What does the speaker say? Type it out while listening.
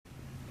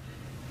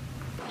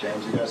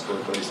James, you guys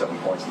scored 37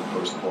 points in the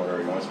first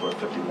quarter. You only scored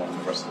 51 in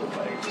the rest of the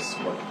leg. Just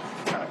what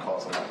kind of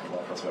caused a lack of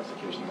offensive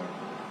execution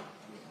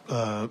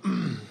there?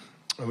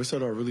 We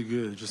started out really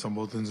good, just on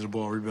both ends of the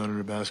ball, rebounding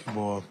the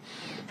basketball.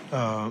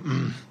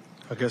 I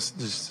guess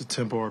just the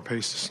tempo or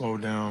pace to slow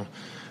down.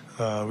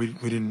 We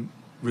didn't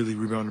really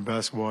rebound the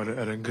basketball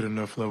at a good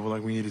enough level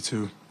like we needed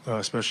to,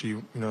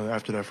 especially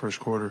after that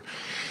first quarter.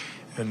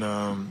 And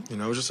it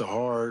was just a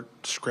hard,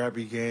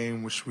 scrappy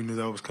game, which we knew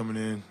that was coming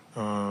in.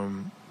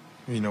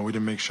 We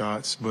didn't make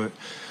shots, but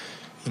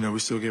we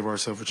still gave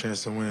ourselves a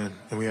chance to win,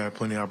 and we had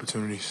plenty of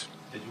opportunities.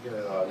 Did you get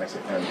an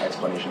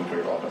explanation for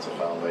your offensive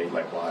foul late,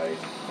 like why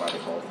they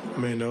called? I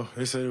mean, no,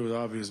 they said it was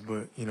obvious,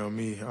 but I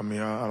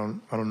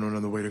don't know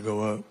another way to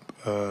go up.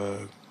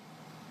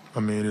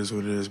 It is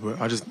what it is, but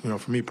I just,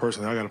 for me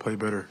personally, I got to play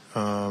better.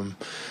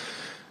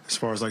 As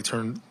far as like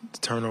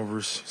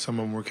turnovers, some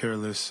of them were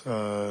careless.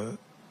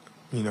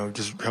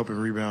 Just helping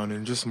rebound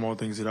and just small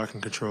things that I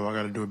can control. I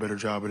got to do a better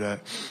job of that,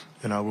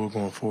 and I will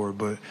going forward.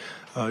 But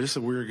just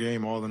a weird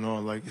game all in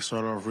all. Like, it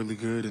started off really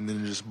good, and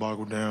then it just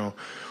boggled down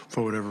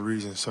for whatever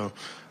reason. So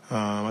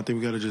I think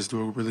we got to just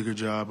do a really good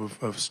job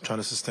of trying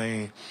to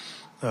sustain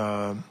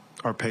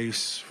our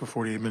pace for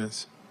 48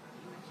 minutes.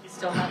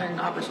 Still having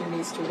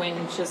opportunities to win.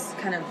 It's just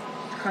kind of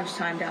crunch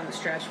time down the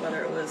stretch,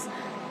 whether it was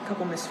a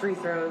couple missed free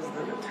throws,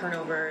 the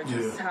turnover.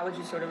 How would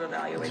you sort of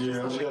evaluate?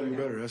 Yeah, I just got to be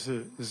better. That's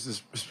it.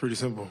 It's pretty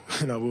simple,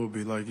 and I will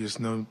be. Like, just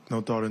no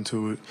thought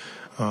into it.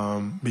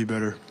 Be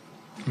better.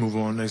 Move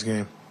on. Next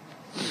game.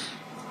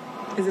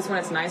 Is this when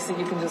it's nice that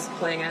you can just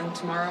play again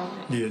tomorrow?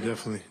 Yeah,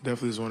 definitely.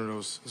 Definitely is one of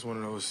those. It's one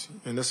of those.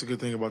 And that's a good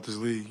thing about this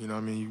league.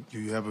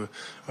 You have a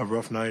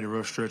rough night, a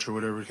rough stretch, or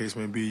whatever the case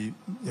may be.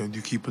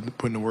 You keep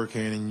putting the work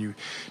in, and you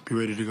be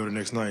ready to go the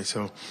next night.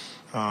 So,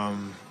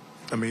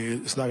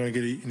 it's not going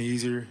to get any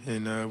easier,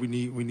 and we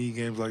need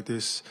games like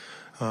this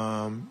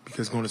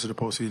because going into the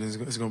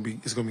postseason, it's going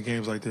to be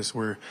games like this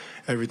where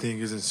everything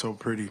isn't so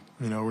pretty.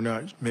 We're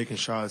not making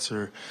shots,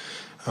 and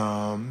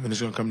it's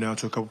going to come down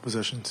to a couple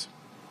possessions.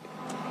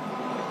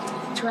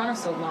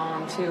 Toronto's so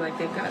long too. Like,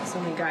 they've got so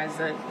many guys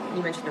that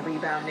you mentioned the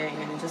rebounding,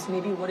 and just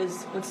maybe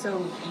what's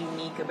so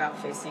unique about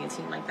facing a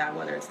team like that,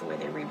 whether it's the way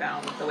they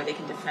rebound, the way they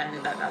can defend,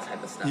 and that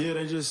type of stuff. Yeah,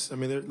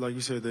 they're like you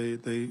said,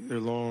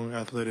 they're long,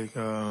 athletic.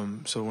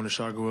 So when the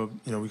shot go up,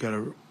 we got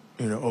to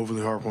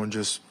overly harp on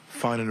just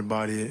finding the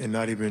body and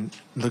not even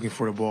looking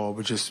for the ball,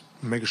 but just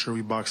making sure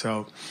we box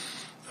out.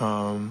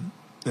 And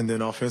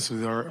then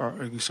offensively,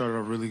 we started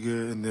off really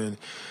good, and then.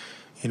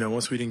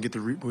 Once we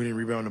didn't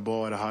rebound the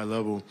ball at a high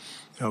level,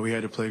 we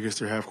had to play against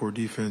their half-court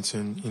defense,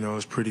 and it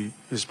was pretty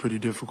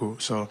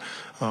difficult. So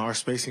our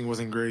spacing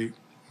wasn't great,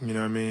 and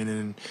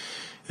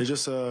it was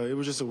just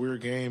a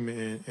weird game.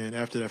 And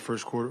after that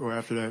first quarter, or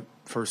after that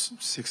first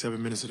 6-7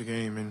 minutes of the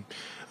game, and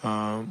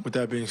with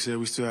that being said,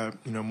 we still have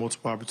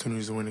multiple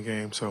opportunities to win the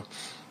game. So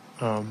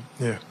yeah.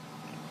 Do you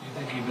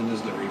think even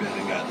as the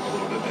rebounding got a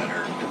little bit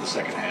better in the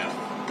second half,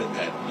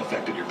 that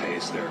affected your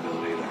pace, their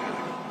ability to kind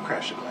of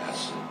crash the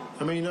glass?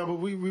 No, but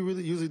we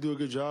really usually do a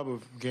good job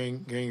of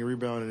getting a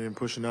rebound and then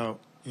pushing out.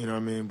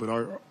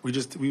 But we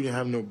didn't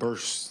have no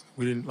bursts.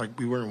 We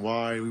weren't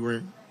wide. We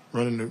weren't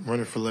running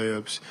for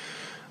layups.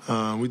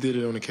 We did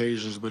it on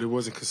occasions, but it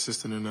wasn't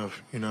consistent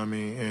enough.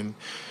 And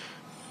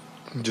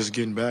just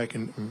getting back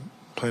and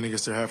playing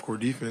against their half-court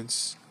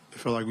defense, it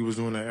felt like we was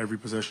doing that every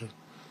possession.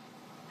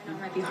 I know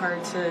it might be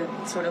hard to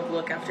sort of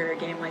look after a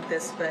game like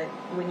this, but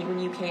when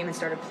you came and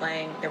started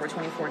playing, there were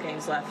 24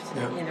 games left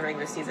in the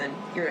regular season.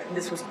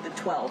 This was the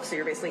 12, so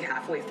you're basically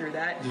halfway through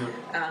that.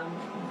 Yeah.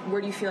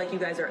 Where do you feel like you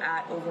guys are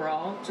at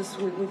overall, just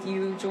with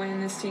you joining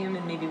this team,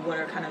 and maybe what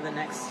are kind of the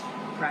next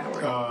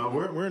priorities?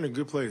 We're in a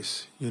good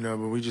place, but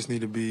we just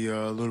need to be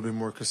a little bit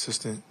more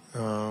consistent,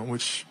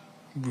 which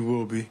we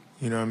will be,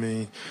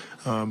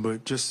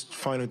 but just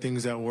finding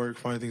things that work,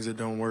 finding things that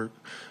don't work.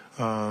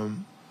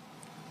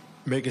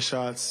 Making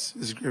shots,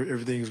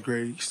 everything's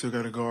great. You still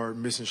got to guard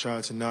missing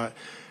shots and not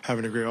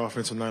having a great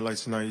offensive night like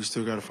tonight. You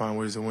still got to find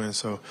ways to win.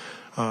 So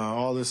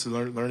all this is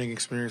learning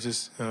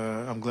experiences.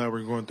 I'm glad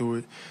we're going through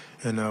it,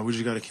 and we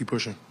just got to keep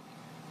pushing.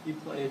 You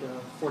played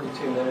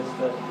 42 minutes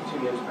the 2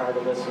 games prior to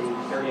this and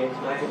 38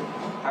 tonight.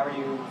 How are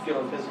you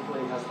feeling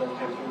physically? How's the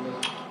hamstring been?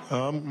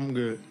 I'm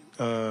good.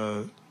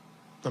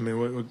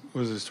 What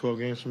was this, 12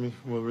 games for me?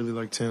 Well, really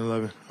like 10,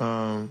 11.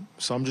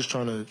 So I'm just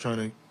trying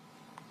to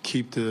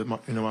keep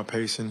my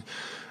pace and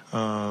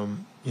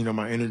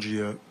my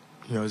energy up.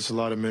 It's a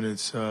lot of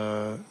minutes,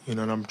 and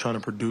I'm trying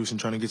to produce and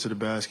trying to get to the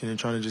basket and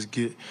trying to just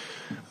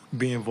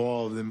be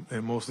involved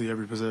in mostly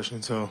every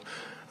possession. So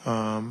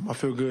I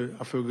feel good.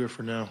 I feel good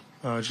for now.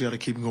 Just got to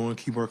keep going,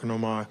 keep working on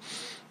my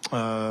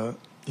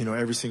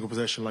every single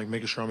possession, like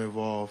making sure I'm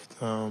involved.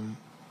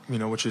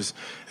 Which is,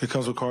 it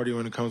comes with cardio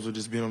and it comes with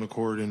just being on the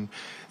court and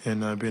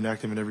being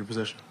active in every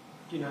possession.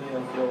 Do you know you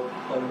don't feel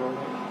playing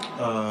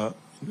normally?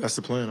 That's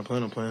the plan. I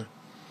plan on playing.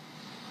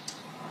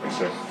 Thanks,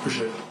 sir.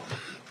 Appreciate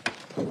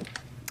it.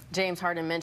 James Harden mentioned